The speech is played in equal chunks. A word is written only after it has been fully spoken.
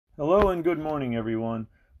Hello and good morning, everyone.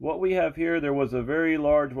 What we have here, there was a very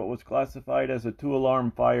large, what was classified as a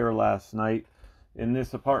 2-alarm fire last night in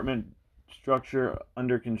this apartment structure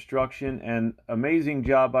under construction, and amazing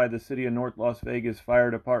job by the City of North Las Vegas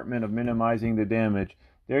Fire Department of minimizing the damage.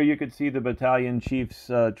 There you could see the battalion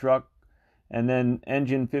chief's truck, and then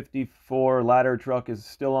engine 54 ladder truck is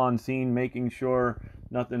still on scene making sure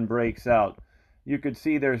nothing breaks out. You could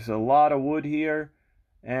see there's a lot of wood here,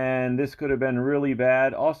 and this could have been really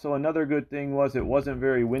bad. Also, another good thing was it wasn't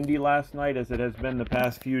very windy last night as it has been the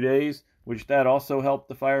past few days, which that also helped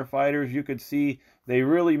the firefighters. You could see they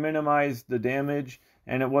really minimized the damage,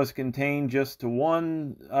 and it was contained just to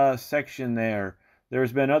one section there.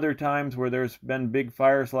 There's been other times where there's been big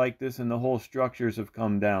fires like this and the whole structures have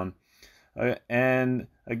come down. And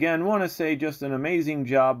again, want to say just an amazing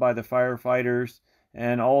job by the firefighters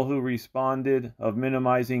and all who responded of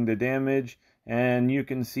minimizing the damage. And you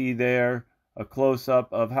can see there a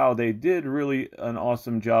close-up of how they did really an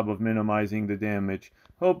awesome job of minimizing the damage.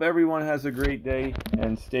 Hope everyone has a great day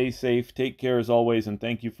and stay safe. Take care as always, and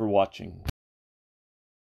thank you for watching.